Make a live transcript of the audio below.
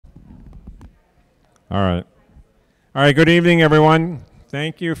All right. All right, good evening, everyone.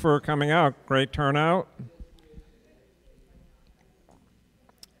 Thank you for coming out. Great turnout.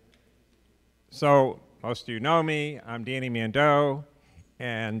 So, most of you know me. I'm Danny Mando,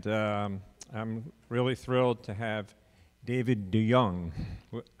 and I'm really thrilled to have David Jong.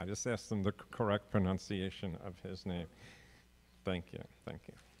 I just asked him the correct pronunciation of his name. Thank you, thank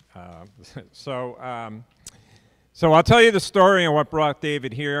you. So I'll tell you the story and what brought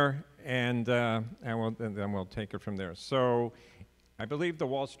David here, and then we'll take it from there. So I believe the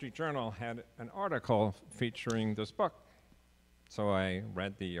Wall Street Journal had an article featuring this book. So I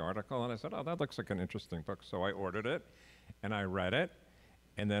read the article and I said, oh, that looks like an interesting book. So I ordered it and I read it,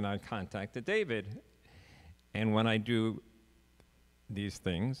 and then I contacted David. And when I do these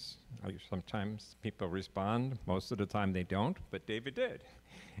things, sometimes people respond, most of the time they don't, but David did.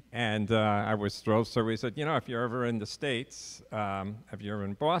 And I was thrilled, so we said, you know, if you're ever in the States, if you're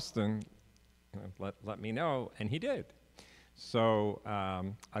in Boston, let me know, and he did. So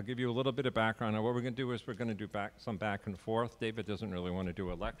I'll give you a little bit of background, and what we're going to do is we're going to do some back and forth. David doesn't really want to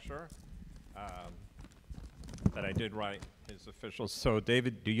do a lecture, but I did write his official. So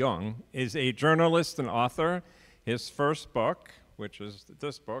David Jong is a journalist and author. His first book, which is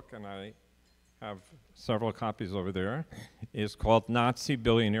this book, and I have several copies over there, is called Nazi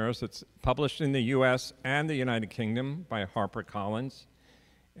Billionaires. It's published in the US and the United Kingdom by HarperCollins,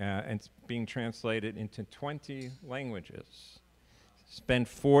 and it's being translated into 20 languages. Spent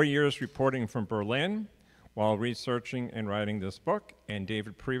 4 years reporting from Berlin while researching and writing this book, and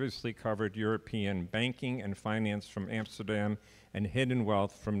David previously covered European banking and finance from Amsterdam and hidden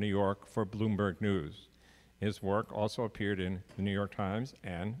wealth from New York for Bloomberg News. His work also appeared in the New York Times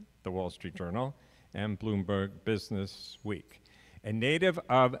and the Wall Street Journal and Bloomberg Business Week. A native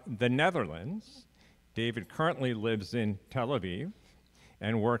of the Netherlands, David currently lives in Tel Aviv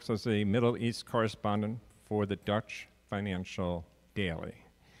and works as a Middle East correspondent for the Dutch Financial Daily.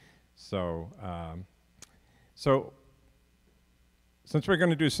 So since we're going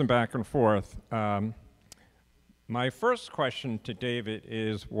to do some back and forth, my first question to David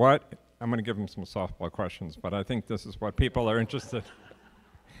is I'm going to give him some softball questions, but I think this is what people are interested in.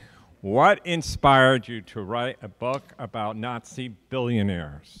 What inspired you to write a book about Nazi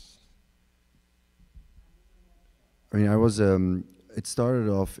billionaires? I mean, it started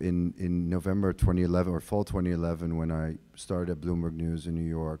off in November 2011 or fall 2011 when I started at Bloomberg News in New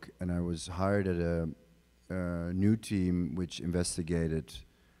York, and I was hired at a new team which investigated,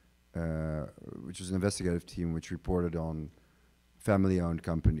 which was an investigative team which reported on family-owned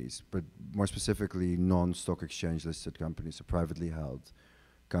companies, but more specifically non-stock exchange listed companies, so privately held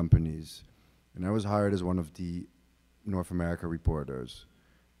companies. And I was hired as one of the North America reporters.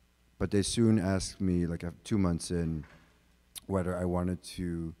 But they soon asked me, like 2 months in, whether I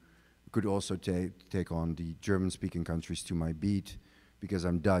could also take on the German-speaking countries to my beat, because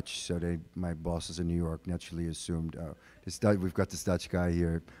I'm Dutch, so my bosses in New York naturally assumed, oh, we've got this Dutch guy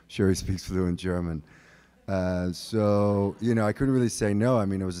here, sure he speaks fluent German. So, you know, I couldn't really say no. I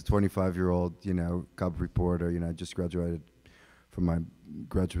mean, I was a 25-year-old, you know, cub reporter. You know, I just graduated from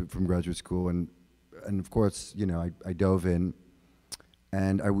graduate school, and of course, you know, I dove in,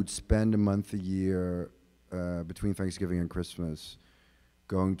 and I would spend a month a year between Thanksgiving and Christmas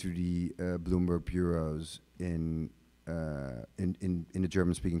going to the Bloomberg bureaus in the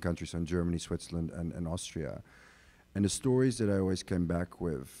German-speaking countries, so in Germany, Switzerland, and Austria. And the stories that I always came back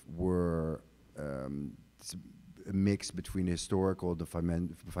with were a mix between the historical, the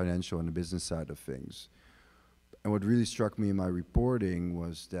financial, and the business side of things. And what really struck me in my reporting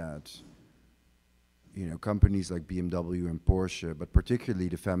was that, you know, companies like BMW and Porsche, but particularly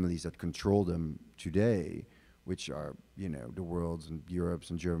the families that control them today, which are, you know, the world's and Europe's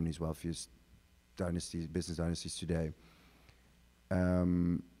and Germany's wealthiest dynasties, business dynasties today,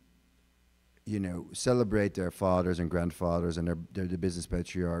 you know, celebrate their fathers and grandfathers and they're the business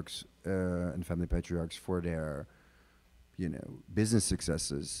patriarchs and family patriarchs for their, you know, business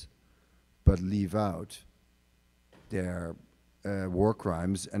successes, but leave out their war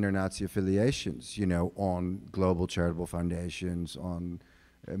crimes and their Nazi affiliations, you know, on global charitable foundations, on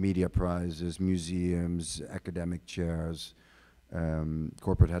media prizes, museums, academic chairs,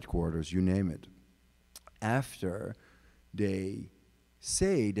 corporate headquarters, you name it. After they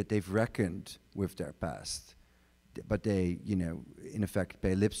say that they've reckoned with their past, but they, you know, in effect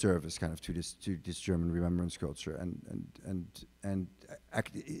pay lip service kind of to this German remembrance culture, and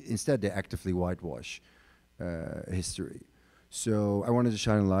instead they actively whitewash history. So I wanted to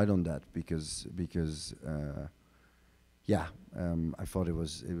shine a light on that because I thought it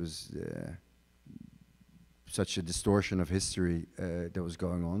was such a distortion of history that was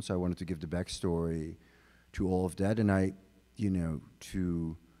going on. So I wanted to give the backstory to all of that, and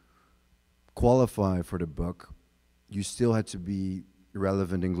to qualify for the book, you still had to be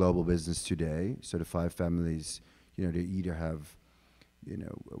relevant in global business today. So the 5 families, they either have,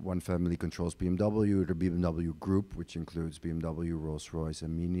 one family controls BMW, the BMW Group, which includes BMW, Rolls-Royce,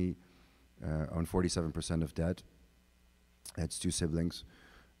 and Mini, own 47% of that. That's 2 siblings.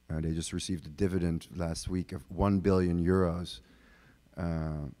 They just received a dividend last week of 1 billion euros.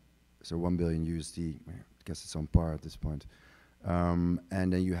 So 1 billion USD. I guess it's on par at this point. And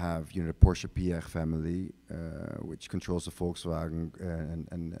then you have, the Porsche Pierre family, which controls the Volkswagen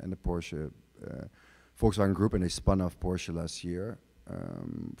and the Porsche Volkswagen Group, and they spun off Porsche last year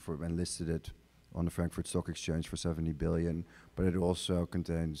and listed it on the Frankfurt Stock Exchange for 70 billion. But it also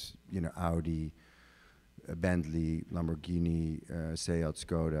contains, Audi, Bentley, Lamborghini, Seat,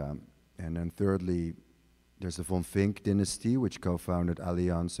 Skoda. And then thirdly, there's the von Fink dynasty, which co-founded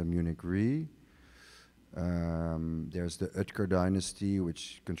Allianz and Munich Re. There's the Oetker dynasty,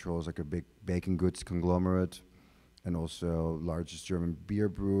 which controls like a big baking goods conglomerate, and also largest German beer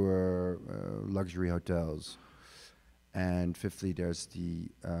brewer, luxury hotels. And fifthly, there's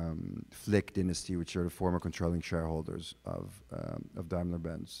the Flick dynasty, which are the former controlling shareholders of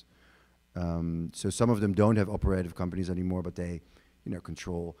Daimler-Benz. So some of them don't have operative companies anymore, but they,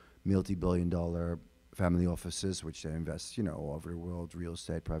 control multi-billion-dollar family offices, which they invest, all over the world: real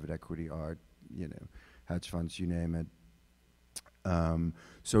estate, private equity, art, hedge funds, you name it.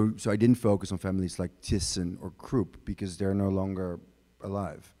 So I didn't focus on families like Thyssen or Krupp because they're no longer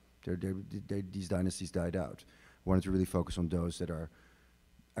alive. These dynasties died out. I wanted to really focus on those that are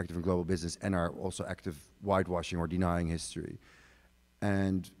active in global business and are also active whitewashing or denying history.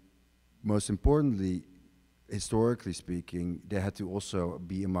 And most importantly, historically speaking, they had to also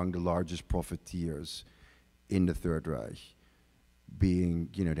be among the largest profiteers in the Third Reich. Being,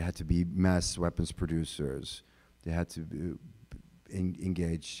 they had to be mass weapons producers. They had to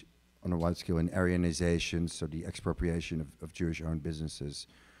engage on a wide scale in Aryanization, so the expropriation of Jewish-owned businesses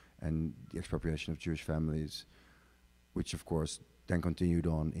and the expropriation of Jewish families, which of course then continued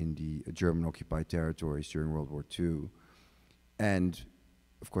on in the German-occupied territories during World War II. And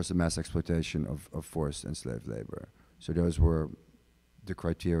of course the mass exploitation of forced and slave labor. So those were the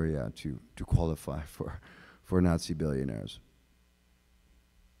criteria to qualify for Nazi billionaires.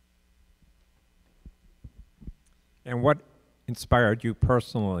 And what inspired you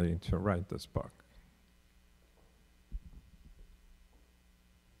personally to write this book?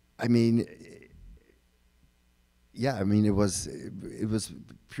 I mean, it was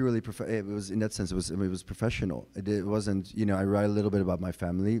purely it was, in that sense, it was professional. It wasn't, I write a little bit about my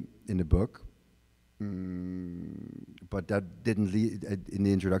family in the book, but that didn't lead in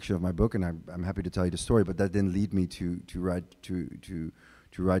the introduction of my book, and I'm happy to tell you the story. But that didn't lead me to write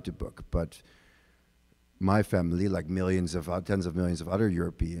the book. But my family, like tens of millions of other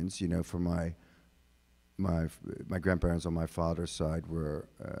Europeans, from my grandparents on my father's side were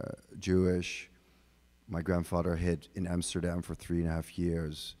Jewish. My grandfather hid in Amsterdam for 3.5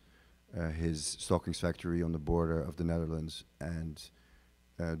 years, his stockings factory on the border of the Netherlands and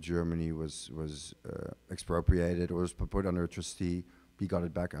Germany was expropriated or was put under a trustee. He got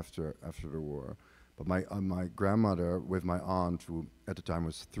it back after the war. But my grandmother, with my aunt, who at the time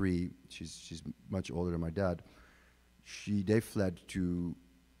was 3, she's much older than my dad. They fled to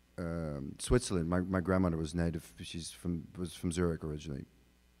Switzerland. My grandmother was native. Was from Zurich originally.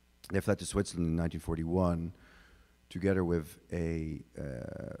 They fled to Switzerland in 1941, together with a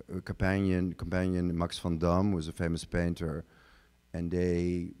companion, Max van Dam, who was a famous painter, and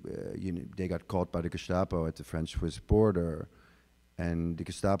they got caught by the Gestapo at the French-Swiss border, and the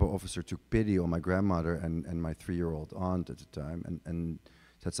Gestapo officer took pity on my grandmother and my 3-year-old aunt at the time, and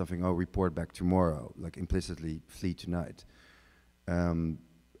said something, "Oh, report back tomorrow," like implicitly, flee tonight. And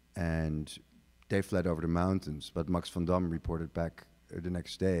they fled over the mountains, but Max van Dam reported back the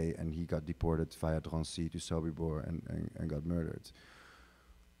next day, and he got deported via Drancy to Sobibor and got murdered.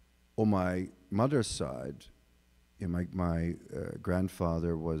 On my mother's side, my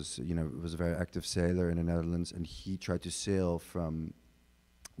grandfather was a very active sailor in the Netherlands, and he tried to sail from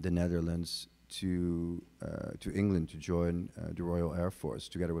the Netherlands to England to join the Royal Air Force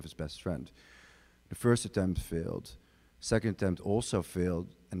together with his best friend. The first attempt failed. Second attempt also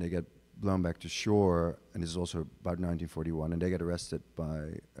failed, and they get blown back to shore, and this is also about 1941, and they get arrested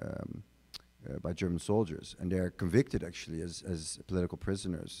by German soldiers, and they're convicted actually as political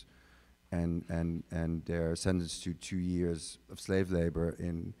prisoners, and they're sentenced to 2 years of slave labor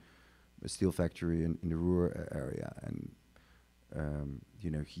in a steel factory in the Ruhr area. And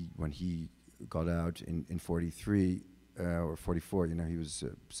when he got out in 43 or 44. You know, he was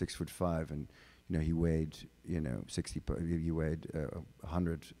 6'5", and you know he weighed 60. He weighed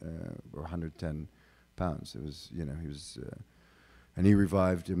 100 or 110 pounds. It was he was. And he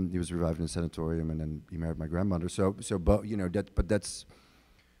revived him. He was revived in a sanatorium, and then he married my grandmother. But that's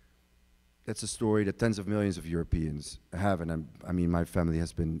a story that tens of millions of Europeans have, and I mean, my family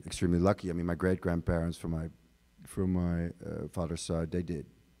has been extremely lucky. I mean, my great grandparents from my father's side,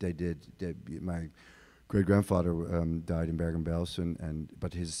 my great grandfather died in Bergen-Belsen,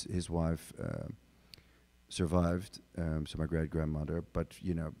 but his wife survived, so my great grandmother. But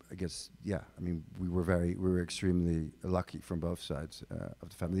I guess I mean, we were extremely lucky from both sides of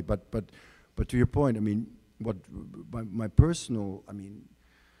the family. But to your point, I mean, what my personal, I mean,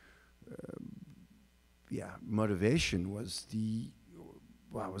 motivation was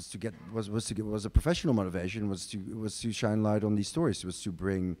was a professional motivation, was to shine light on these stories, was to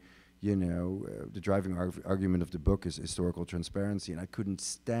bring, the driving argument of the book is historical transparency, and I couldn't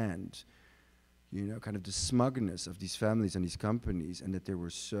stand kind of the smugness of these families and these companies, and that they were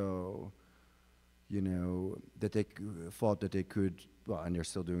so, that they thought that they could, and they're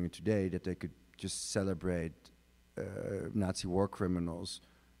still doing it today, that they could just celebrate Nazi war criminals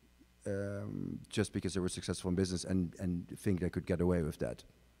just because they were successful in business and think they could get away with that.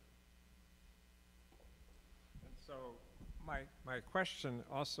 And so my question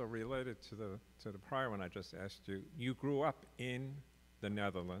also related to the prior one I just asked you. You grew up in the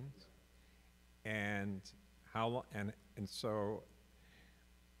Netherlands. And so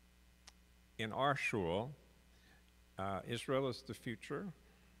in our shul, Israel is the future,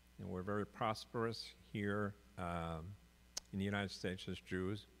 and we're very prosperous here in the United States as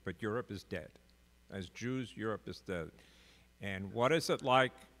Jews, but Europe is dead. As Jews, Europe is dead. And what is it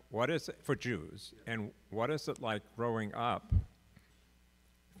like, for Jews, and what is it like growing up,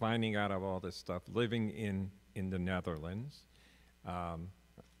 finding out of all this stuff, living in the Netherlands?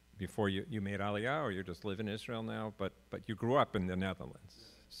 Before you made Aliyah, or you just live in Israel now, but you grew up in the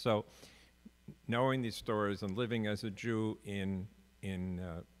Netherlands. So knowing these stories and living as a Jew in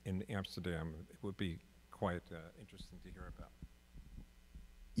Amsterdam, it would be quite interesting to hear about.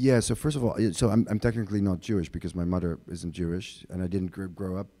 Yeah, so first of all, so I'm technically not Jewish because my mother isn't Jewish, and I didn't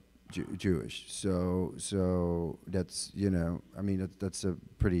grow up Jewish. So that's, I mean, that's a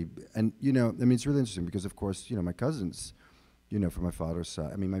pretty, and, I mean, it's really interesting because, of course, my cousins, from my father's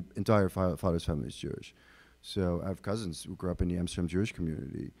side, I mean, my entire father's family is Jewish. So I have cousins who grew up in the Amsterdam Jewish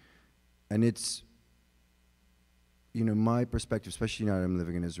community. And it's, my perspective, especially now that I'm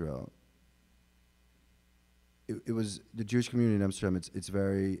living in Israel, it was the Jewish community in Amsterdam. It's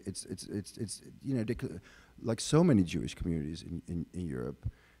like so many Jewish communities in Europe,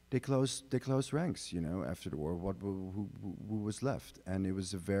 they closed ranks, after the war. Who was left? And it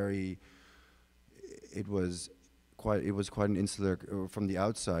was quite an insular, from the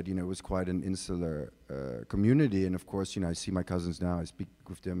outside, it was quite an insular community. And of course, I see my cousins now, I speak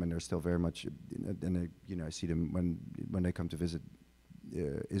with them, and they're still very much, and I see them when they come to visit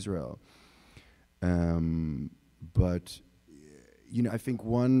Israel. But I think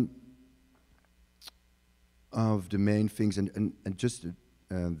one of the main things, and just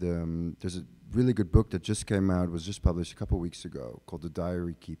there's a really good book that just came out, was just published a couple of weeks ago, called The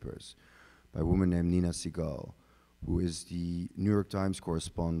Diary Keepers, by a woman named Nina Segal, who is the New York Times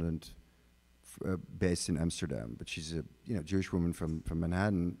correspondent based in Amsterdam. But she's a Jewish woman from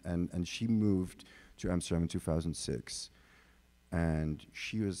Manhattan, and she moved to Amsterdam in 2006. And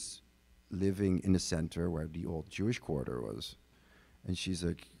she was living in the center where the old Jewish quarter was. And she's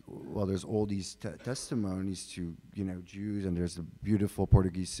like, well, there's all these testimonies to Jews, and there's a beautiful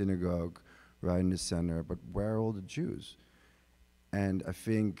Portuguese synagogue right in the center, but where are all the Jews? And I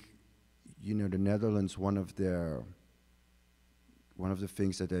think the Netherlands, one of the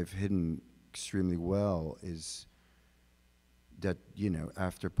things that they've hidden extremely well is that,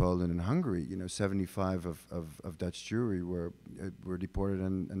 after Poland and Hungary, 75 of Dutch Jewry were deported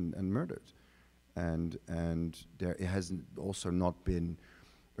and murdered. And there it has also not been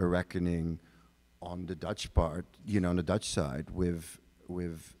a reckoning on the Dutch part, on the Dutch side with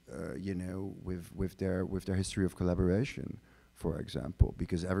their history of collaboration, for example,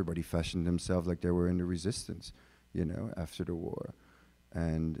 because everybody fashioned themselves like they were in the resistance, after the war.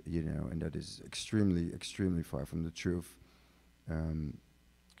 And, and that is extremely, extremely far from the truth.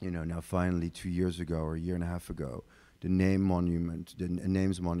 Now finally 2 years ago or a year and a half ago, the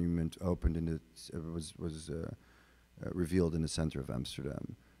names monument opened was revealed in the center of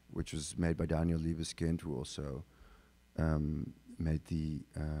Amsterdam, which was made by Daniel Liebeskind, who also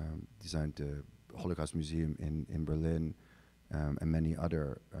designed the Holocaust Museum in Berlin, and many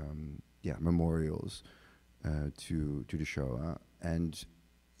other memorials to the Shoah, and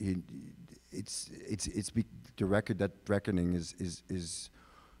it, the record, that reckoning is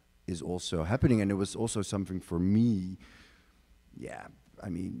also happening, and it was also something for me. Yeah, I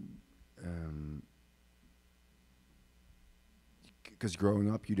mean, because growing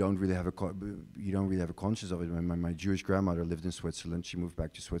up, you don't really have a conscience of it. My Jewish grandmother lived in Switzerland. She moved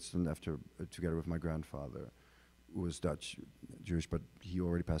back to Switzerland after together with my grandfather, who was Dutch, Jewish, but he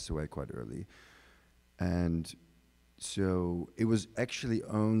already passed away quite early. And so it was actually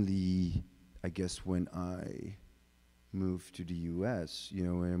only, I guess, when I moved to the US,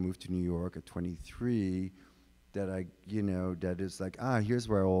 when I moved to New York at 23, that that is like, here's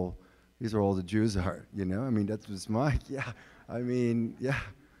where all the Jews are, I mean, that was my,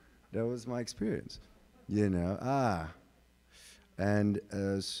 that was my experience, and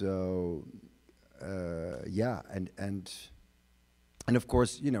so, and of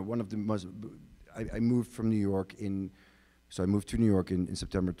course, one of the most, I moved from New York so I moved to New York in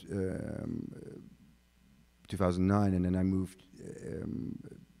September 2009, and then I moved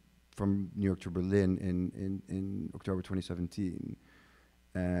from New York to Berlin in October 2017,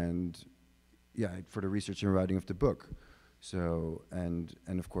 and for the research and writing of the book. So and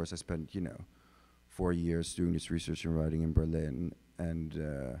of course I spent 4 years doing this research and writing in Berlin, and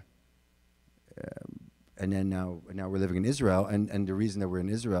then now we're living in Israel, and the reason that we're in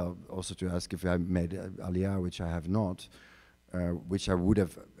Israel also to ask if I made Aliyah, which I have not, which I would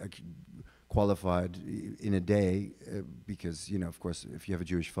have qualified in a day, because of course, if you have a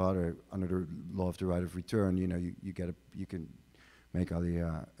Jewish father, under the law of the right of return, you can make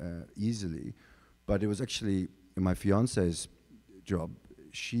Aliyah easily. But it was actually my fiance's job.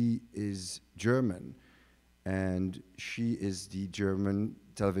 She is German, and she is the German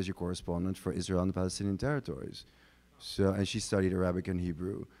television correspondent for Israel and the Palestinian territories. So, and she studied Arabic and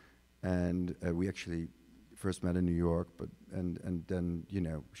Hebrew, and we actually first met in New York, and then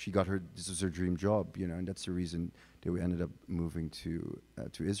she got this was her dream job, and that's the reason that we ended up moving to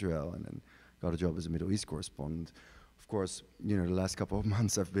Israel, and then got a job as a Middle East correspondent. Of course, the last couple of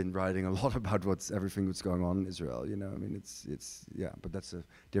months I've been writing a lot about everything that's going on in Israel. I mean, it's but that's a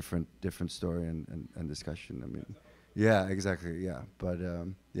different story and discussion. I mean, yeah, exactly, yeah, but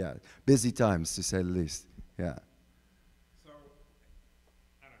busy times to say the least. Yeah. So,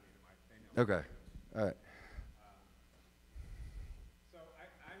 I don't need a mic. Okay, all right. So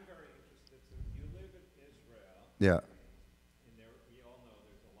I'm very interested. So you live in Israel. Yeah. And we all know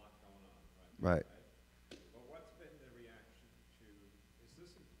there's a lot going on, Right. But what's been the reaction to? Is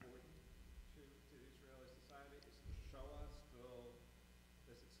this important to Israeli society? Is the Shoah still?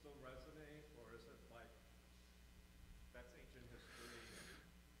 Does it still resonate, or is it like that's ancient history?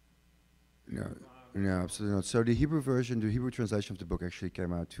 No, absolutely not. So the Hebrew version, the Hebrew translation of the book actually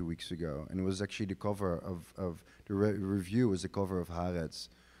came out 2 weeks ago, and it was actually the cover of the review was the cover of Haaretz,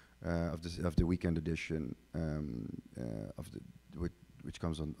 of the weekend edition, which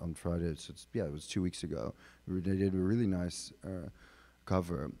comes on Friday. So it was 2 weeks ago. They did a really nice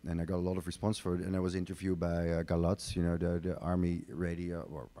cover, and I got a lot of response for it. And I was interviewed by Galatz, the Army radio,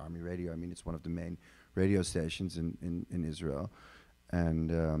 I mean, it's one of the main radio stations in Israel.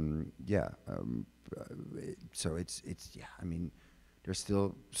 And so it's I mean, there's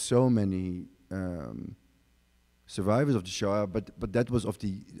still so many survivors of the Shoah, but that was of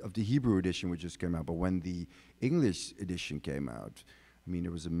the Hebrew edition which just came out. But when the English edition came out, I mean,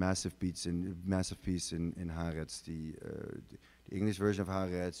 there was a massive piece in Haaretz, the English version of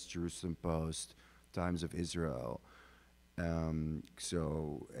Haaretz, Jerusalem Post, Times of Israel.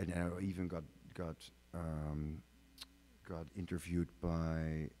 So, and I even got interviewed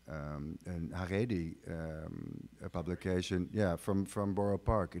by an Haredi publication, from Borough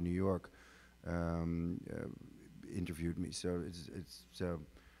Park in New York, interviewed me. So so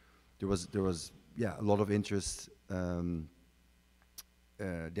there was a lot of interest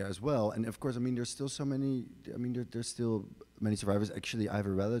there as well. And of course, I mean, there's still so many. I mean, there's still many survivors. Actually, I have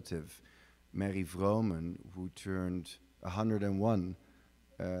a relative, Mary Vroman, who turned 101.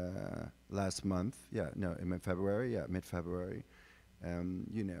 Last month, in February, mid-February,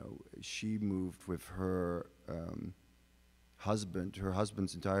 she moved with her husband. Her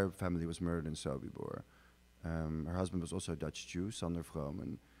husband's entire family was murdered in Sobibor. Her husband was also a Dutch Jew, Sander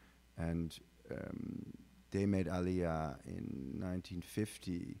Vroman, and they made Aliyah in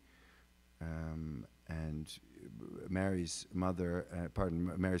 1950. And Mary's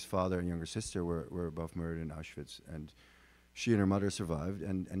father and younger sister were both murdered in Auschwitz, and she and her mother survived,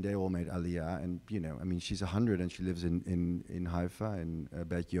 and they all made Aliyah. And I mean, she's 100, and she lives in Haifa, in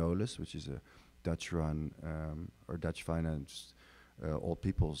Bet Jolis, which is a Dutch-run or Dutch-financed old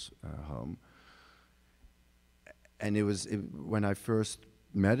people's home. And when I first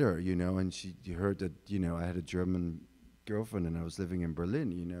met her, and she heard that, I had a German girlfriend and I was living in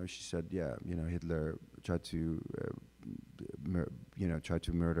Berlin, she said, yeah, Hitler tried to, tried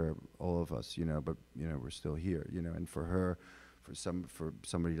to murder all of us, but, we're still here, and for her, for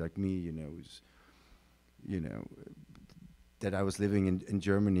somebody like me, who's, that I was living in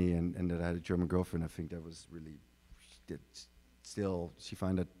Germany and that I had a German girlfriend, I think that was really, she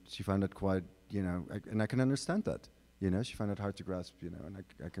found that quite, and I can understand that, she found it hard to grasp, and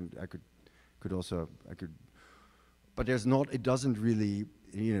I could also, but it doesn't really,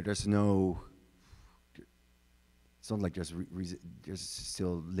 there's no, it's not like there's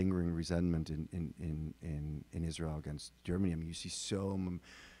still lingering resentment in Israel against Germany. I mean, you see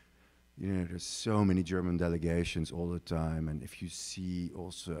there's so many German delegations all the time, and if you see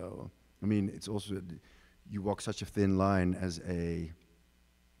also, I mean, it's also, you walk such a thin line as a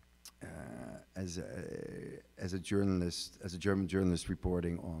journalist, as a German journalist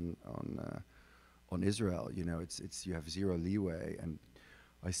reporting on Israel. It's you have zero leeway, and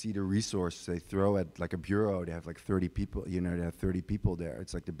I see the resource they throw at like a bureau. They have like 30 people. They have 30 people there.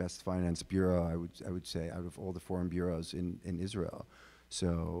 It's like the best finance bureau, I would say, out of all the foreign bureaus in Israel.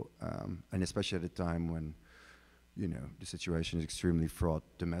 So, and especially at a time when, the situation is extremely fraught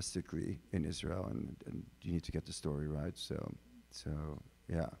domestically in Israel, and you need to get the story right. So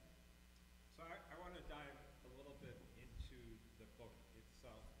yeah. So I want to dive a little bit into the book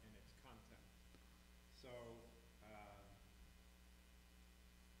itself and its content. So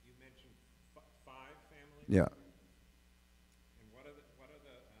you mentioned five families. Yeah. And what are the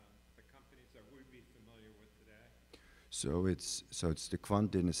companies that we'd be familiar with today? So it's the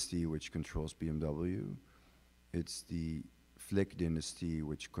Quandt dynasty, which controls BMW. It's the Flick dynasty,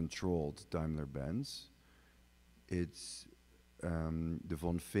 which controlled Daimler-Benz. It's the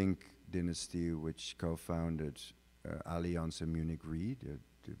von Fink dynasty, which co-founded Allianz and Munich Re, the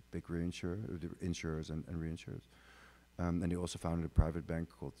big the insurers and reinsurers. And they also founded a private bank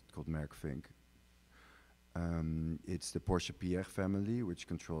called Merck Fink. It's the Porsche-Pierre family, which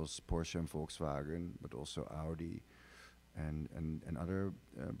controls Porsche and Volkswagen, but also Audi and other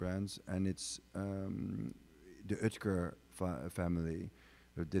brands. And it's the Oetker family,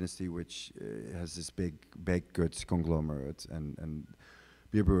 a dynasty which has this big baked goods conglomerate and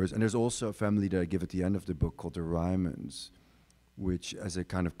beer brewers. And there's also a family that I give at the end of the book called the Rymans, which as a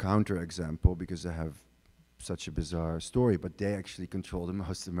kind of counter-example, because they have such a bizarre story, but they actually control the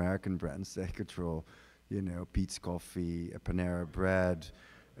most American brands. They control, Peet's Coffee, Panera Bread,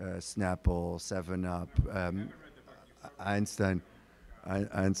 Snapple, 7-Up, Einstein's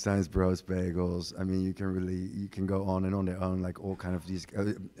Bros Bagels. I mean, you can go on and on their own, like all kind of these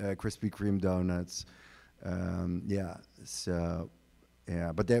Krispy Kreme donuts. Yeah, so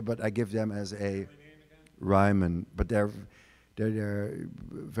yeah, but I give them as a Ryman, but they're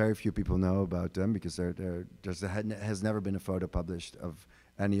very few people know about them because has never been a photo published of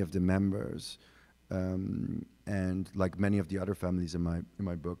any of the members, and like many of the other families in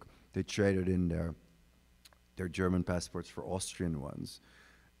my book, they traded in their German passports for Austrian ones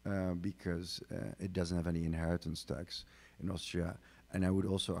because it doesn't have any inheritance tax in Austria. And I would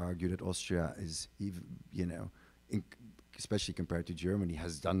also argue that Austria is, especially compared to Germany,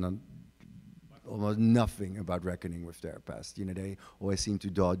 has done almost nothing about reckoning with their past. They always seem to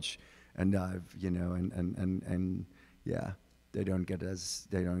dodge and dive, and yeah, they don't get as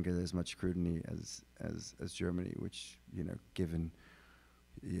much scrutiny as Germany, which given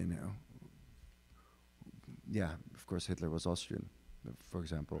yeah, of course Hitler was Austrian, for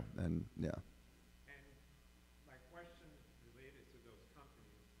example, and yeah. And my question related to those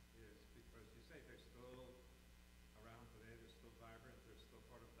companies is because you say they're still around today, they're still vibrant, they're still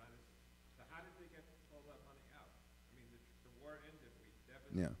part of Dynasties. So how did they get all that money out? I mean, the war ended, we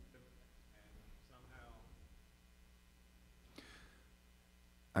devastated them, and somehow.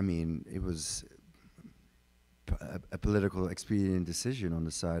 I mean, it was a political expedient decision on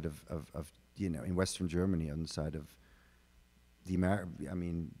the side of in Western Germany, on the side of the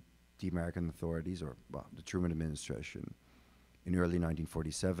American authorities, or the Truman administration, in early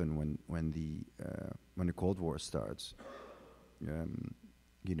 1947, when the Cold War starts. A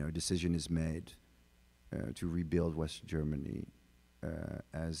decision is made to rebuild West Germany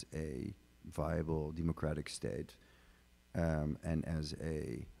as a viable democratic state, and as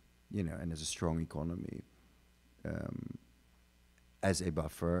a strong economy, as a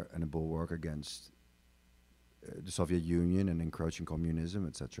buffer and a bulwark against the Soviet Union and encroaching communism,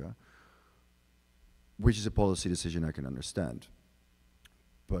 etc., which is a policy decision I can understand.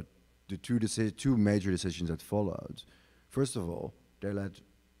 But the two major decisions that followed, first of all, they let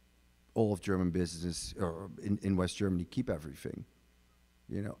all of German business, or in West Germany, keep everything,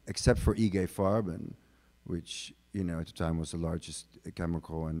 except for IG Farben, which, at the time was the largest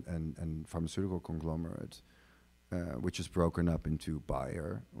chemical and pharmaceutical conglomerate, which was broken up into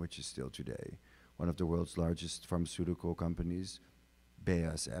Bayer, which is still today one of the world's largest pharmaceutical companies,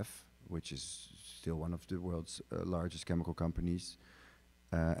 BASF, which is still one of the world's largest chemical companies,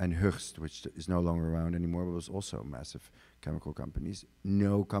 and Hearst, which is no longer around anymore, but was also massive chemical companies.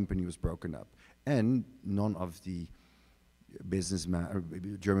 No company was broken up, and none of the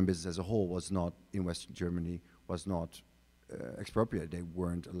German business as a whole was not in Western Germany, was not expropriated. They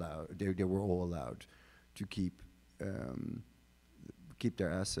weren't allowed. They were all allowed to keep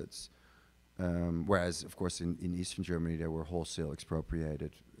their assets. Whereas, of course, in Eastern Germany, they were wholesale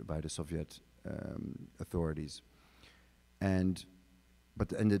expropriated by the Soviet authorities. But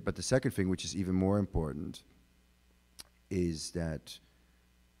the second thing, which is even more important, is that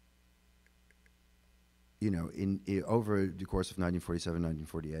over the course of 1947,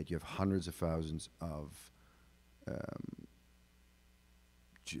 1948, you have hundreds of thousands of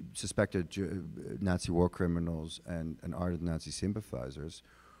suspected Nazi war criminals and ardent Nazi sympathizers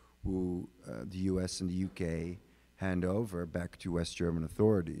who the US and the UK hand over back to West German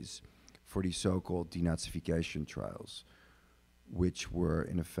authorities for these so-called denazification trials, which were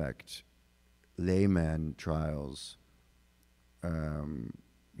in effect layman trials,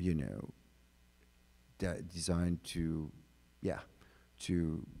 designed to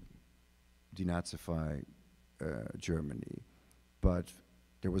denazify Germany. But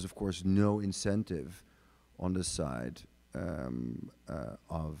there was, of course, no incentive on the side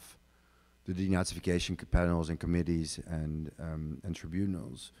of the denazification panels and committees and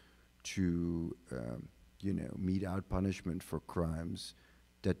tribunals to mete out punishment for crimes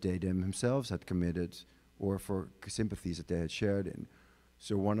that they themselves had committed or for sympathies that they had shared in.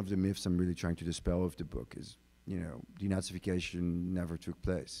 So one of the myths I'm really trying to dispel with the book is, denazification never took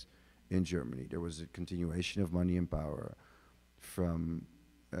place in Germany. There was a continuation of money and power from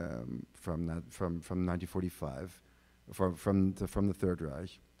 1945, from the Third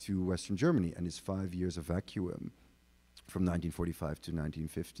Reich to Western Germany, and it's 5 years of vacuum from 1945 to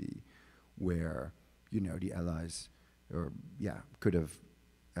 1950, where the Allies, could have,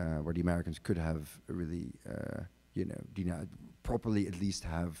 where the Americans could have really, properly at least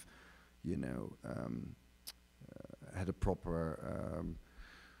have, had a proper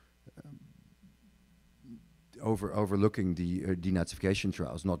overlooking the denazification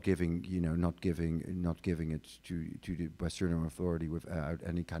trials, not giving it to the Western authority without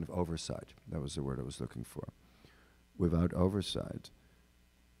any kind of oversight. That was the word I was looking for. Without oversight,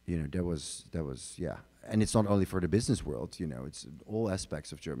 there was and it's not only for the business world. It's all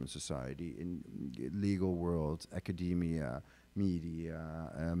aspects of German society, in legal world, academia, media,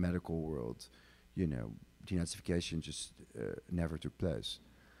 medical world. Denazification just never took place,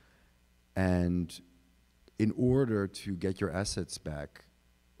 and in order to get your assets back,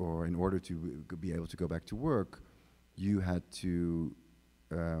 or in order to be able to go back to work, you had to,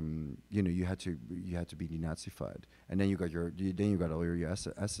 you had to be denazified, and then you got all your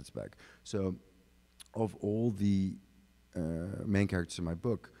assets back. So, of all the main characters in my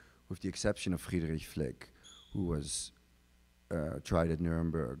book, with the exception of Friedrich Flick, who was tried at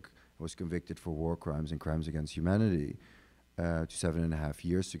Nuremberg, was convicted for war crimes and crimes against humanity to 7.5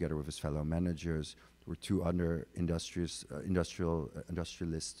 years, together with his fellow managers. There were two other industrialist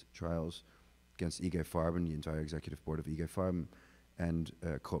trials against IG Farben, the entire executive board of IG Farben, and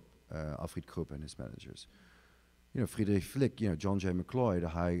Krupp, Alfred Krupp and his managers. Friedrich Flick, John J. McCloy,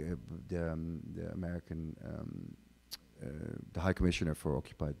 the American, the High Commissioner for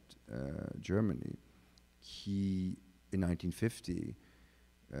Occupied Germany, he, in 1950,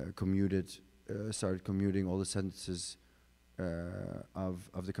 started commuting all the sentences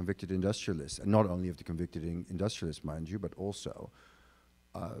of the convicted industrialists, and not only of the convicted industrialists, mind you, but also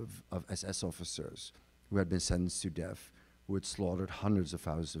of SS officers who had been sentenced to death, who had slaughtered hundreds of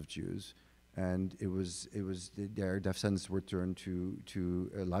thousands of Jews, and their death sentences were turned to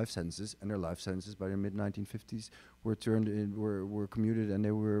life sentences, and their life sentences by the mid 1950s were commuted, and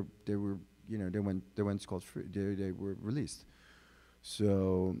they went scot free. They were released.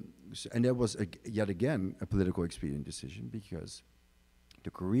 So and that was yet again a political expedient decision, because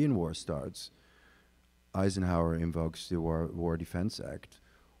the Korean War starts. Eisenhower invokes the War Defense Act.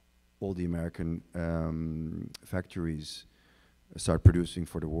 All the American factories start producing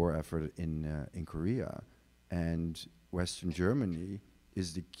for the war effort in Korea, and Western Germany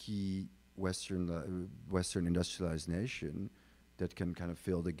is the key Western industrialized nation that can kind of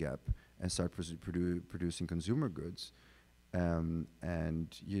fill the gap and start producing consumer goods. And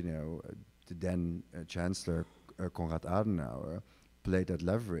the then Chancellor Konrad Adenauer played that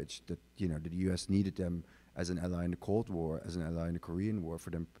leverage that the U.S. needed them as an ally in the Cold War, as an ally in the Korean War, for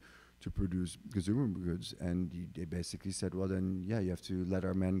them to produce consumer goods. And they basically said, well, then, yeah, you have to let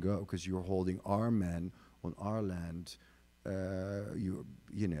our men go because you're holding our men on our land,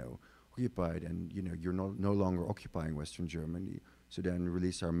 occupied, and you're no longer occupying Western Germany. So then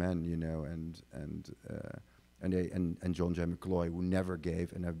release our men, and John J. McCloy, who never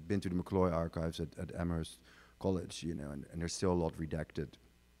gave, and I've been to the McCloy archives at Amherst College, and there's still a lot redacted,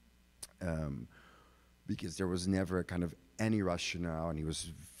 because there was never kind of any rationale, and he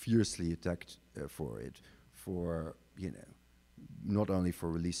was fiercely attacked for it, not only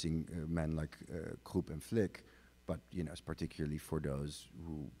for releasing men like Krupp and Flick, but particularly for those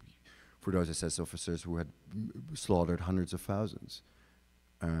SS officers who had slaughtered hundreds of thousands.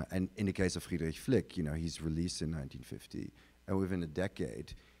 And in the case of Friedrich Flick, he's released in 1950, and within a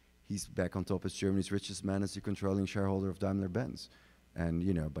decade, he's back on top as Germany's richest man, as the controlling shareholder of Daimler-Benz. And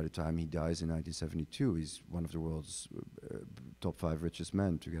by the time he dies in 1972, he's one of the world's top 5 richest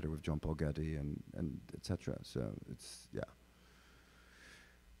men, together with John Paul Getty and etc. So it's, yeah.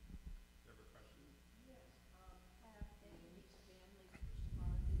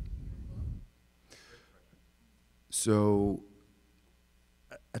 So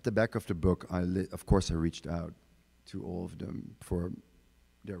at the back of the book, of course I reached out to all of them for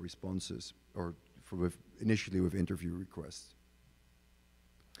their responses, or initially with interview requests,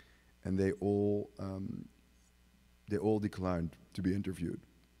 and they all declined to be interviewed,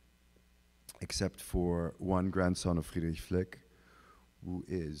 except for one grandson of Friedrich Flick, who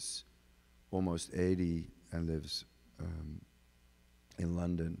is almost 80 and lives in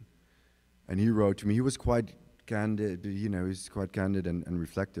London. And he wrote to me. He was quite candid, he's quite candid and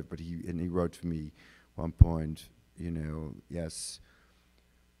reflective, but he wrote to me one point, yes,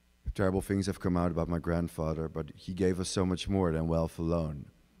 terrible things have come out about my grandfather, but he gave us so much more than wealth alone.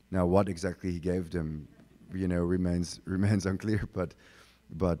 Now, what exactly he gave them, remains unclear. But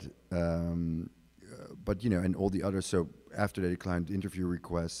and all the others. So after they declined interview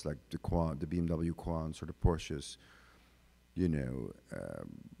requests, like the BMW Quans or the Porsches,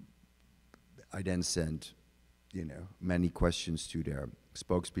 I then sent, many questions to their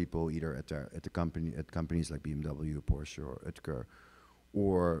spokespeople, either at companies like BMW, Porsche, or Oetker,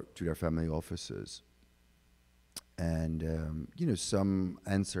 or to their family offices. And some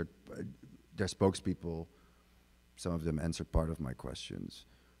answered, their spokespeople, some of them answered part of my questions,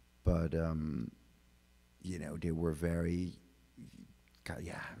 but they were very,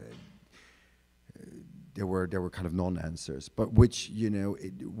 there were kind of non-answers, but which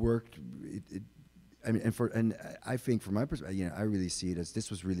it worked. And I think from my perspective, I really see it as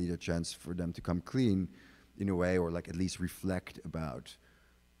this was really the chance for them to come clean, in a way, or like at least reflect about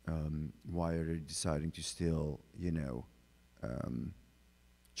why are they deciding to still,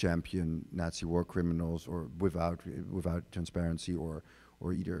 champion Nazi war criminals, or without transparency, or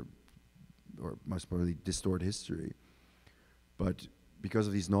most probably distort history. But because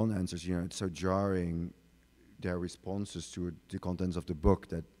of these non-answers, it's so jarring, their responses to the contents of the book,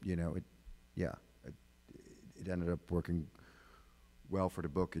 that it ended up working well for the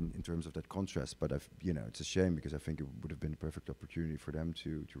book in terms of that contrast. But it's a shame, because I think it would have been a perfect opportunity for them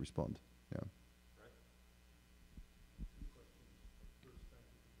to respond. Yeah.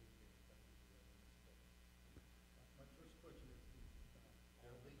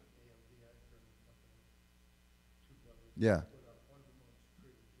 Yeah.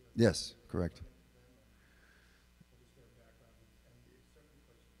 Yes, correct.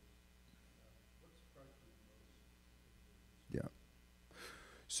 Yeah.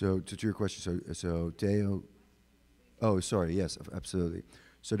 So to your question, so Theo. Oh, sorry. Yes, absolutely.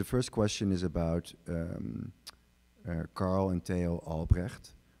 So the first question is about Carl and Theo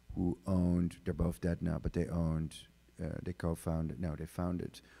Albrecht, who owned. They're both dead now, but they owned. They co-founded. No, they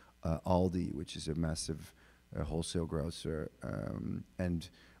founded Aldi, which is a massive wholesale grocer, and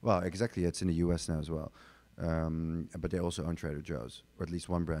well, exactly, it's in the U.S. now as well. But they also own Trader Joe's, or at least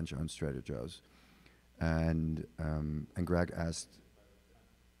one branch owns Trader Joe's. And Greg asked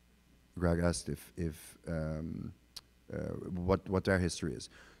if what their history is.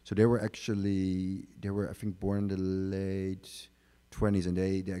 So they were I think born in the late 20s, and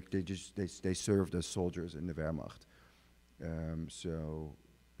they served as soldiers in the Wehrmacht. So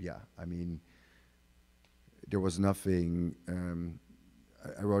yeah, I mean, there was nothing.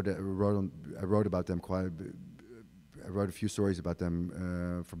 I wrote about them quite. I wrote a few stories about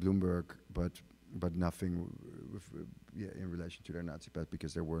them for Bloomberg, but nothing in relation to their Nazi past,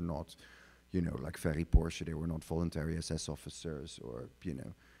 because they were not, you know, like very Porsche, they were not voluntary SS officers, or, you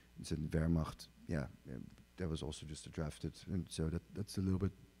know, it's in Wehrmacht, yeah, that was also just drafted, and so that's a little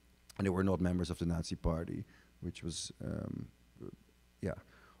bit, and they were not members of the Nazi Party, which was, yeah,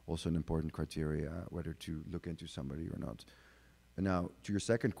 also an important criteria, whether to look into somebody or not. And now, to your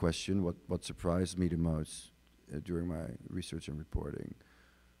second question, what surprised me the most during my research and reporting,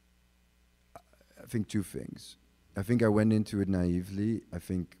 I think two things. I think I went into it naively. I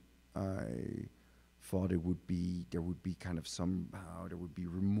think I thought there would be kind of somehow, there would be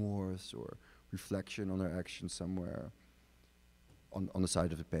remorse or reflection on their actions somewhere on the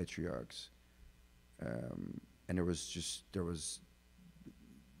side of the patriarchs. And there was just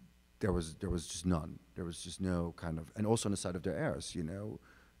none. There was just no kind of, and also on the side of their heirs, you know,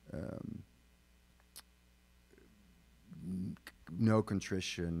 no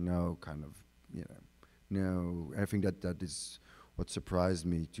contrition, no kind of, you know, no. I think that is what surprised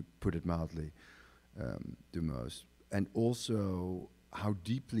me, to put it mildly, the most, and also how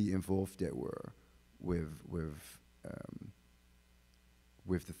deeply involved they were with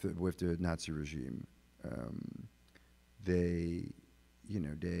the Nazi regime. They, you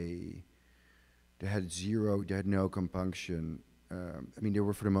know, they had no compunction. I mean, they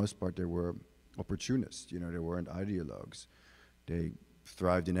were, for the most part, they were opportunists, you know, they weren't ideologues. They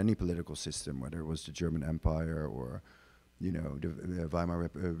thrived in any political system, whether it was the German Empire or, you know, the Weimar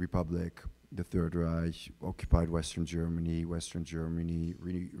Republic, the Third Reich, occupied Western Germany,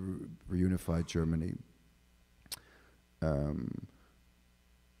 reunified Germany.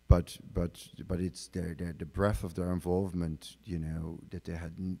 But it's the breadth of their involvement, you know, that they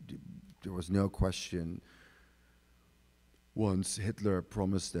had, there was no question. Once Hitler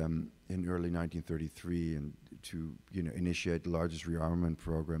promised them in early 1933 and to, you know, initiate the largest rearmament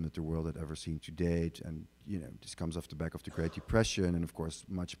program that the world had ever seen to date, and, you know, this comes off the back of the Great Depression and, of course,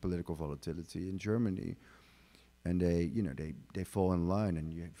 much political volatility in Germany. And they, you know, they fall in line,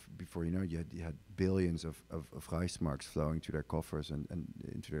 and before you know, you had billions of Reichsmarks flowing to their coffers and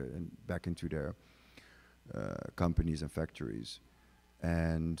back into their companies and factories,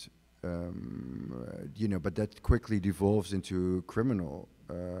 and you know, but that quickly devolves into criminal,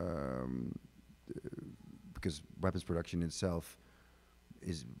 because weapons production itself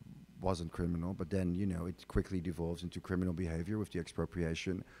wasn't criminal, but then, you know, it quickly devolves into criminal behavior with the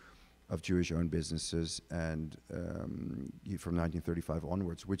expropriation of Jewish-owned businesses, and from 1935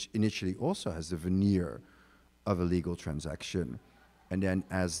 onwards, which initially also has the veneer of a legal transaction, and then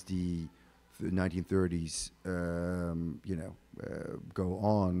as the 1930s, you know, go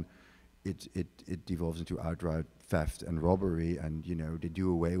on, it devolves into outright theft and robbery, and, you know, they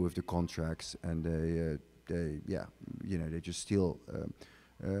do away with the contracts, and they yeah, you know, they just steal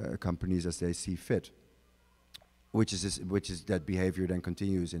companies as they see fit. Which is that behavior then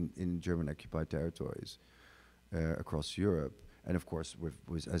continues in German occupied territories across Europe, and of course with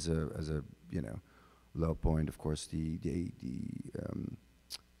as a you know, low point, of course, the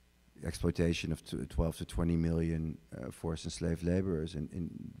exploitation of 12 to 20 million forced enslaved laborers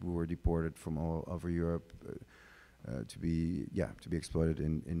who were deported from all over Europe to be exploited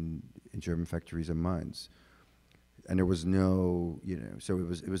in German factories and mines. And there was no, you know, so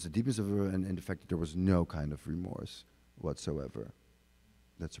it was the deepness of it, and the fact that there was no kind of remorse whatsoever.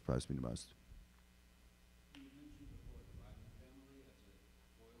 That surprised me the most. You mentioned before the Ryman family as a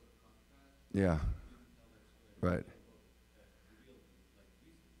foil or contrast. Yeah. You can tell that story. Right. Revealed like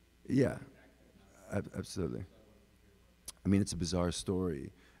recently. Yeah. Absolutely. I mean, it's a bizarre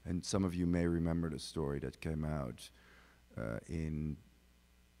story, and some of you may remember the story that came out in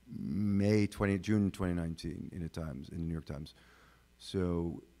June 2019 in the New York Times.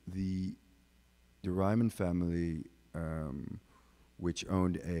 So the Ryman family, which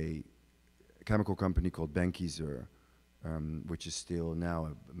owned a chemical company called Benckiser, which is still now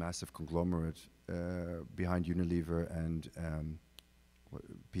a massive conglomerate behind Unilever and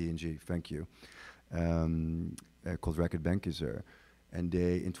P&G, thank you, called Reckitt Benckiser. And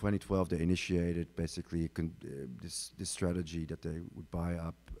in 2012, they initiated basically this strategy that they would buy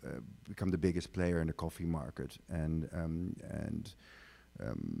up, become the biggest player in the coffee market and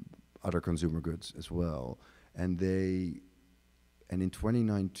other consumer goods as well. And in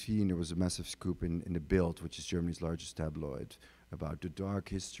 2019, there was a massive scoop in the Bild, which is Germany's largest tabloid, about the dark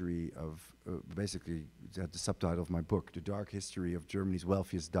history of, basically, the subtitle of my book, The Dark History of Germany's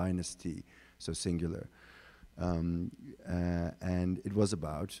Wealthiest Dynasty, so singular. And it was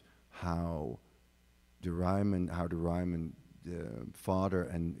about how the father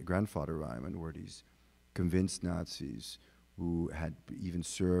and grandfather Ryman were these convinced Nazis who had even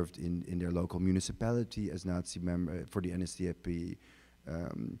served in their local municipality as Nazi member for the NSDAP,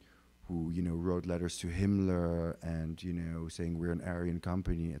 who, you know, wrote letters to Himmler and, you know, saying we're an Aryan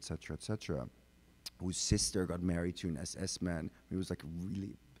company, etc., etc., whose sister got married to an SS man. He was like a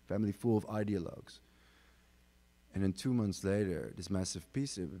really family full of ideologues. And then 2 months later, this massive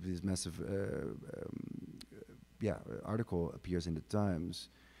article appears in the Times,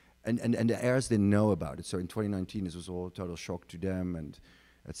 and the heirs didn't know about it. So in 2019, this was all a total shock to them, and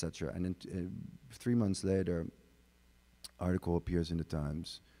etc. And then 3 months later, article appears in the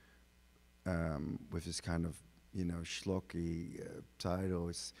Times with this kind of, you know, schlocky title.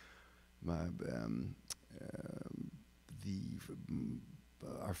 It's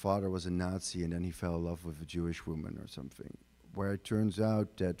our father was a Nazi and then he fell in love with a Jewish woman or something, where it turns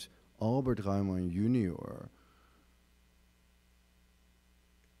out that Albert Reimann Jr.,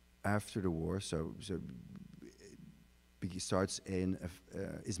 after the war, he starts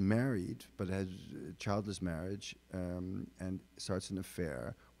is married, but has a childless marriage, and starts an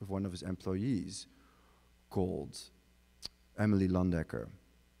affair with one of his employees called Emily Landecker.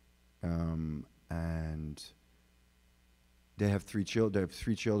 And they have 3 children. They have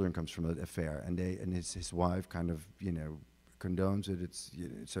 3 children comes from that affair, and his wife kind of, you know, condones it. It's, you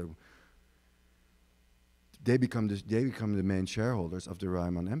know, so they become the main shareholders of the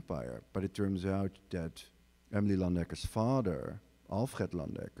Reimann Empire. But it turns out that Emily Landecker's father, Alfred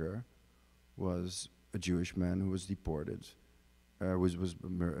Landecker, was a Jewish man who was deported,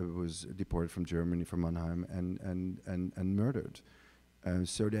 was deported from Germany, from Mannheim, and murdered.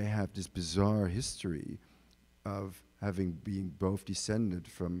 So they have this bizarre history of being both descended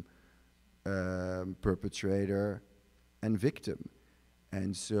from perpetrator and victim.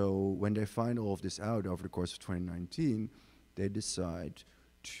 And so when they find all of this out over the course of 2019, they decide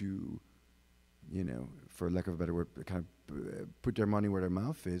to, you know, for lack of a better word, kind of put their money where their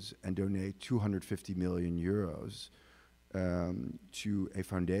mouth is and donate 250 million euros to a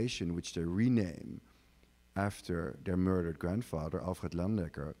foundation which they rename after their murdered grandfather, Alfred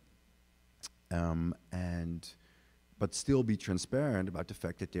Landecker, but still be transparent about the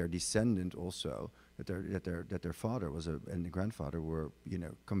fact that their descendant also, that their father was and the grandfather were, you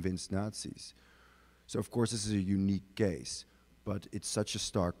know, convinced Nazis. So of course this is a unique case, but it's such a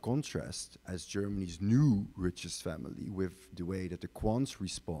stark contrast as Germany's new richest family with the way that the Quants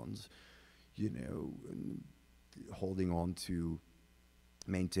respond, you know, holding on to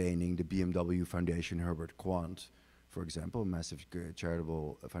maintaining the BMW Foundation Herbert Quant, for example, a massive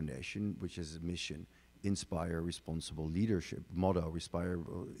charitable foundation, which has a mission: inspire responsible leadership, motto,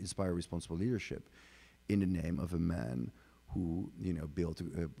 inspire responsible leadership, in the name of a man who, you know, built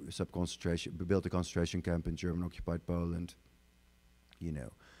a concentration camp in German-occupied Poland, you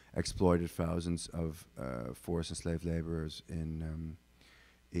know, exploited thousands of forced and slave laborers in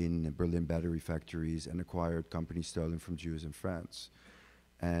Berlin battery factories, and acquired companies stolen from Jews in France.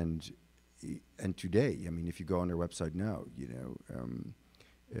 And today, I mean, if you go on their website now, you know,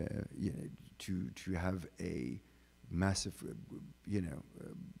 to have a massive,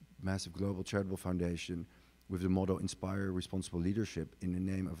 massive global charitable foundation with the motto "Inspire Responsible Leadership" in the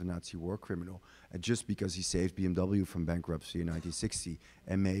name of a Nazi war criminal, and just because he saved BMW from bankruptcy in 1960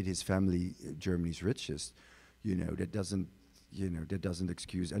 and made his family Germany's richest, you know, that doesn't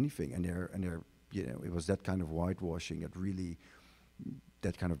excuse anything. And they're, you know, it was that kind of whitewashing that really,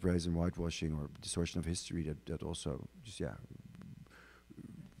 that kind of brazen whitewashing or distortion of history that also just, yeah,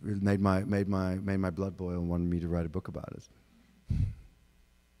 made my blood boil and wanted me to write a book about it.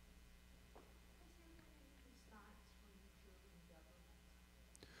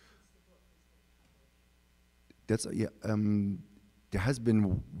 That's yeah. There has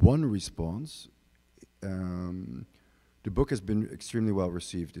been one response. The book has been extremely well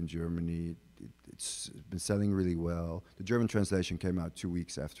received in Germany. It's been selling really well. The German translation came out 2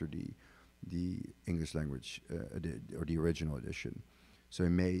 weeks after the English language or the original edition, so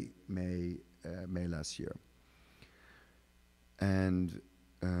in May last year. And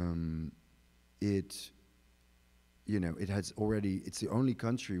it, you know, it has already. It's the only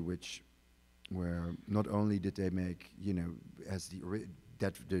country where not only did they make, you know,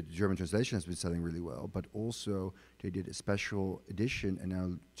 that the German translation has been selling really well, but also they did a special edition. And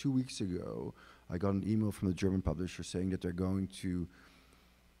now 2 weeks ago, I got an email from the German publisher saying that they're going to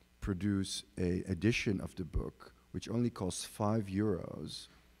produce a edition of the book, which only costs €5,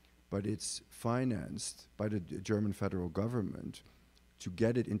 but it's financed by the German federal government to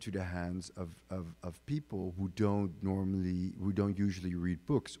get it into the hands of people who don't usually read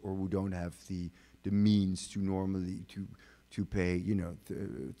books, or who don't have the means to pay, you know,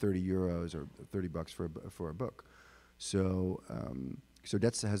 €30 or $30 for a book. So so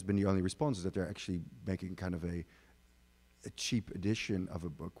that has been the only response, is that they're actually making kind of a cheap edition of a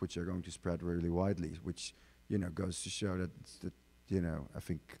book, which are going to spread really widely, which, you know, goes to show that you know, I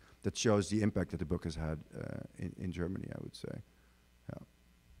think that shows the impact that the book has had in Germany, I would say.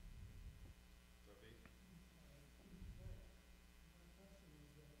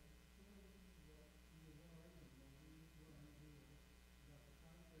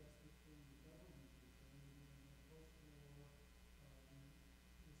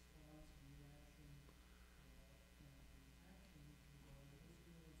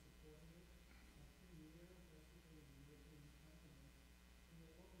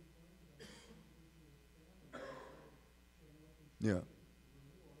 Yeah. Yeah.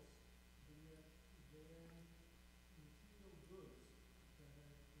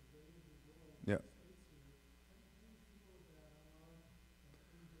 Yeah.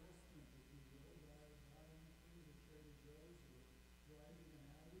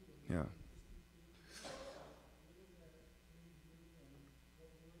 Yeah.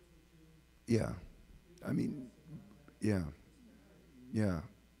 Yeah. I mean, yeah. Yeah.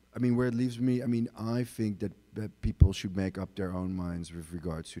 I mean, where it leaves me, I mean, I think that people should make up their own minds with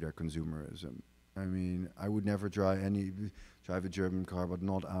regards to their consumerism. I mean, I would never drive a German car, but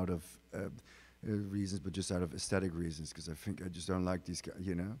not out of reasons, but just out of aesthetic reasons, because I think I just don't like these guys,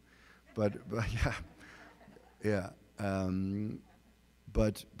 you know. But yeah, yeah.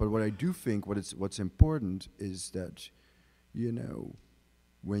 But what I do think what's important is that, you know,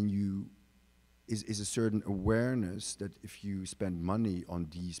 when you is a certain awareness that if you spend money on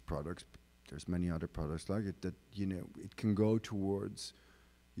these products, there's many other products like it, that, you know, it can go towards,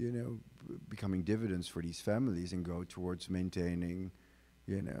 you know, becoming dividends for these families and go towards maintaining,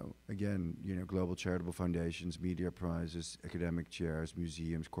 you know, again, you know, global charitable foundations, media prizes, academic chairs,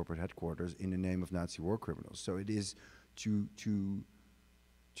 museums, corporate headquarters in the name of Nazi war criminals. So it is to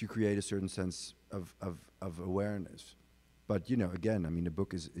create a certain sense of awareness. But, you know, again, I mean, the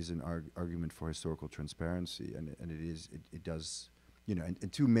book is an argument for historical transparency, and it does, you know,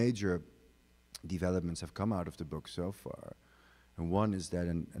 and two major developments have come out of the book so far. And one is that,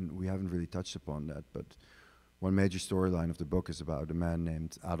 and we haven't really touched upon that, but one major storyline of the book is about a man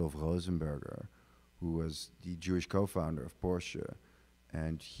named Adolf Rosenberger, who was the Jewish co-founder of Porsche,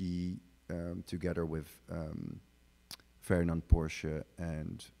 and he, together with Ferdinand Porsche,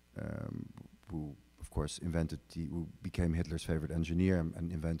 and who, of course, who became Hitler's favorite engineer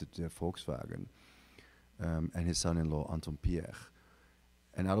and invented Volkswagen, and his son-in-law Anton Pierre.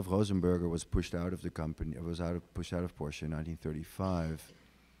 And Adolf Rosenberger was pushed out of the company, pushed out of Porsche in 1935,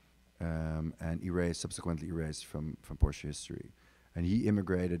 and subsequently erased from Porsche history. And he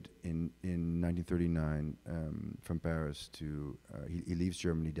immigrated in 1939 from Paris to, he leaves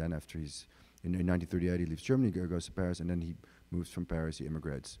Germany then after in 1938 he leaves Germany, goes to Paris, and then he moves from Paris, he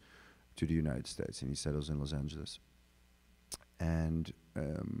immigrates to the United States, and he settles in Los Angeles. And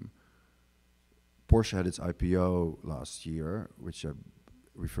Porsche had its IPO last year, which I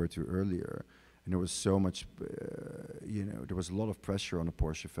referred to earlier, and there was so much, you know, there was a lot of pressure on the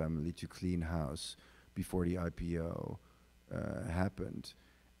Porsche family to clean house before the IPO happened,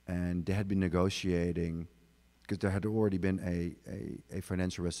 and they had been negotiating because there had already been a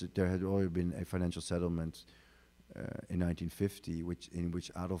financial settlement in 1950, in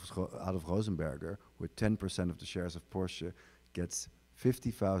which Adolf Rosenberger, with 10% of the shares of Porsche, gets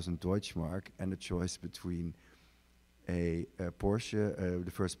 50,000 Deutschmark and a choice between a Porsche,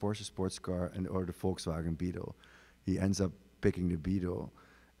 the first Porsche sports car, or the Volkswagen Beetle. He ends up picking the Beetle,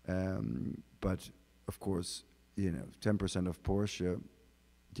 but of course, you know, 10% of Porsche,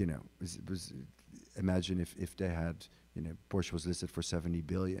 you know, imagine if they had, you know, Porsche was listed for 70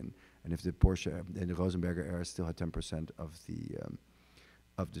 billion, and if the Porsche and the Rosenberger era still had 10% of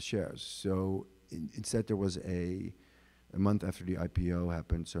the shares. So instead, there was a month after the IPO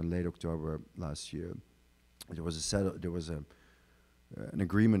happened, so in late October last year, there was an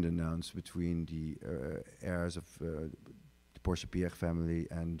agreement announced between the heirs of the Porsche Pierre family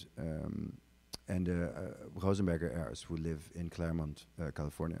and Rosenberger heirs who live in Claremont,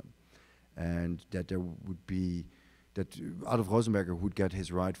 California, and that there would be that Adolf Rosenberger would get his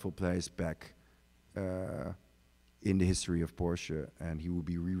rightful place back in the history of Porsche, and he would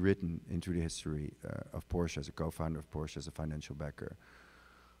be rewritten into the history of Porsche as a co-founder of Porsche, as a financial backer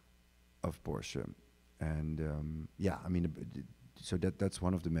of Porsche. And yeah, I mean, so that's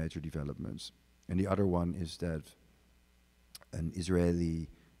one of the major developments. And the other one is that an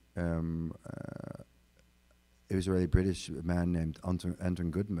Israeli-British man named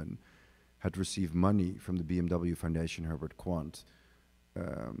Anton Goodman had received money from the BMW Foundation Herbert Quandt. He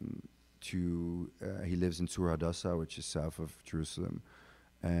lives in Tzur Hadassah, which is south of Jerusalem,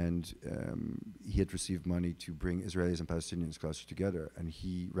 and he had received money to bring Israelis and Palestinians closer together. And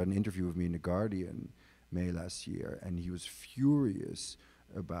he read an interview with me in The Guardian May last year, and he was furious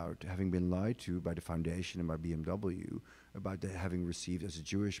about having been lied to by the foundation and by BMW about having received, as a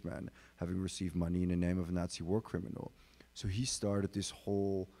Jewish man, having received money in the name of a Nazi war criminal. So he started this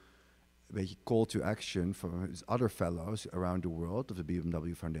whole call to action for his other fellows around the world of the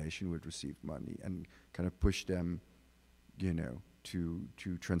BMW Foundation who had received money, and kind of pushed them, you know, to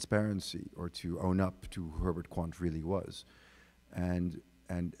transparency, or to own up to who Herbert Quandt really was. And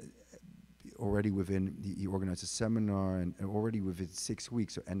already he organized a seminar, and already within 6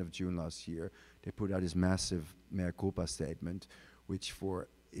 weeks, so end of June last year, they put out this massive mea culpa statement, which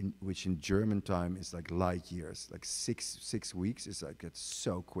in German time is like light years. Like six weeks is like, it's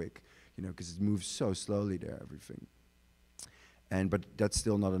so quick, you know, because it moves so slowly there, everything. But that's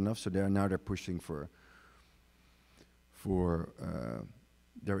still not enough. So they're pushing for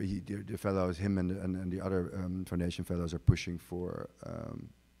the fellows, him and the other foundation fellows are pushing for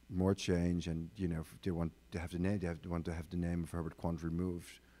more change, and you know, they want to have the name. Want to have the name of Herbert Quandt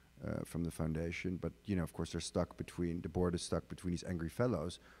removed from the foundation. But you know, of course, the board is stuck between these angry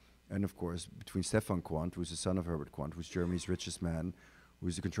fellows, and of course, between Stefan Quandt, who's the son of Herbert Quandt, who's Germany's richest man,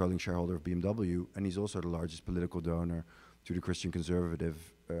 who's the controlling shareholder of BMW, and he's also the largest political donor to the Christian Conservative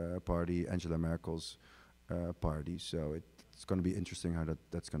Party, Angela Merkel's party. So it's going to be interesting how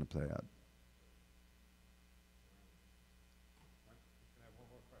that's going to play out.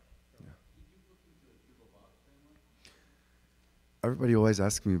 Everybody always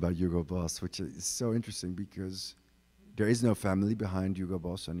asks me about Hugo Boss, which is so interesting because there is no family behind Hugo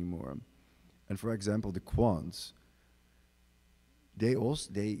Boss anymore. And for example, the Quandts, they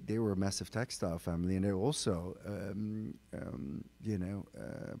were a massive textile family, and they also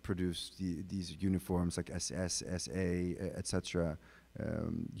produced these uniforms like SS, SA, etc.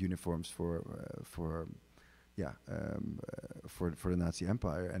 Uniforms for the Nazi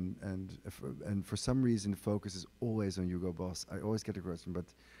Empire, and for some reason the focus is always on Hugo Boss. I always get the question,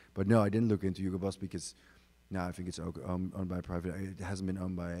 but no, I didn't look into Hugo Boss because now I think it's owned by a private. It hasn't been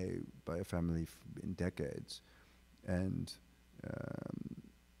owned by a family in decades, and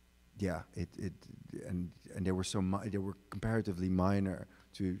they were they were comparatively minor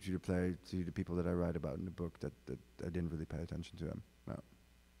to the people that I write about in the book that I didn't really pay attention to them. No.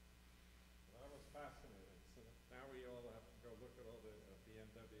 That was fascinating. So now we all have to go look at all the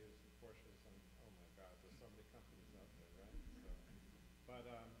BMWs and Porsches, and oh my God, there's so many companies out there, right? So, but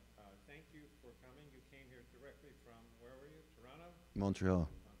thank you for coming. You came here directly from, where were you? Toronto? Montreal.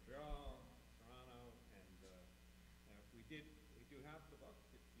 Montreal, Toronto, and we do have the book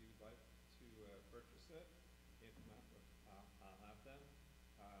if you'd like to purchase it. If not, I'll have them.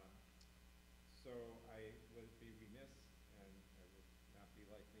 So I would be remiss, and it would not be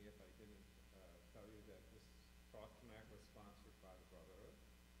like me if I didn't tell you that this talk tonight was sponsored by the Brotherhood.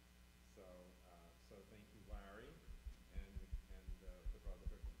 So, so thank you, Larry, and the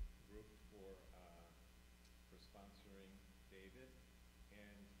Brotherhood group for sponsoring David.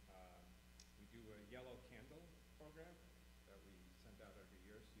 And we do a yellow candle program that we send out every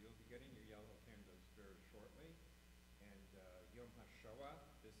year. So you'll be getting your yellow candles very shortly. And Yom HaShoah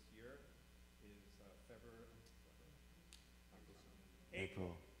this year is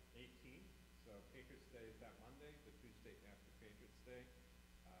April 18th. So Patriots Day is that Monday, the Tuesday after Patriots Day.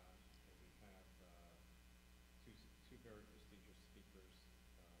 And we have two very prestigious speakers.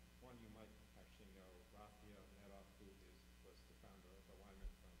 One you might actually know, Raphael Nedoff, who was the founder of the Wyman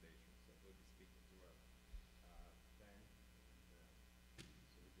Foundation. So he'll be speaking to us then. And,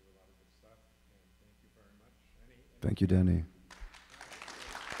 so we do a lot of good stuff. And thank you very much. Thank you, Danny.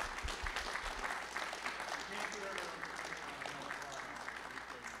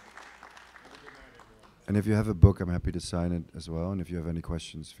 And if you have a book, I'm happy to sign it as well. And if you have any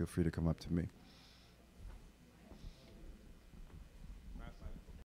questions, feel free to come up to me.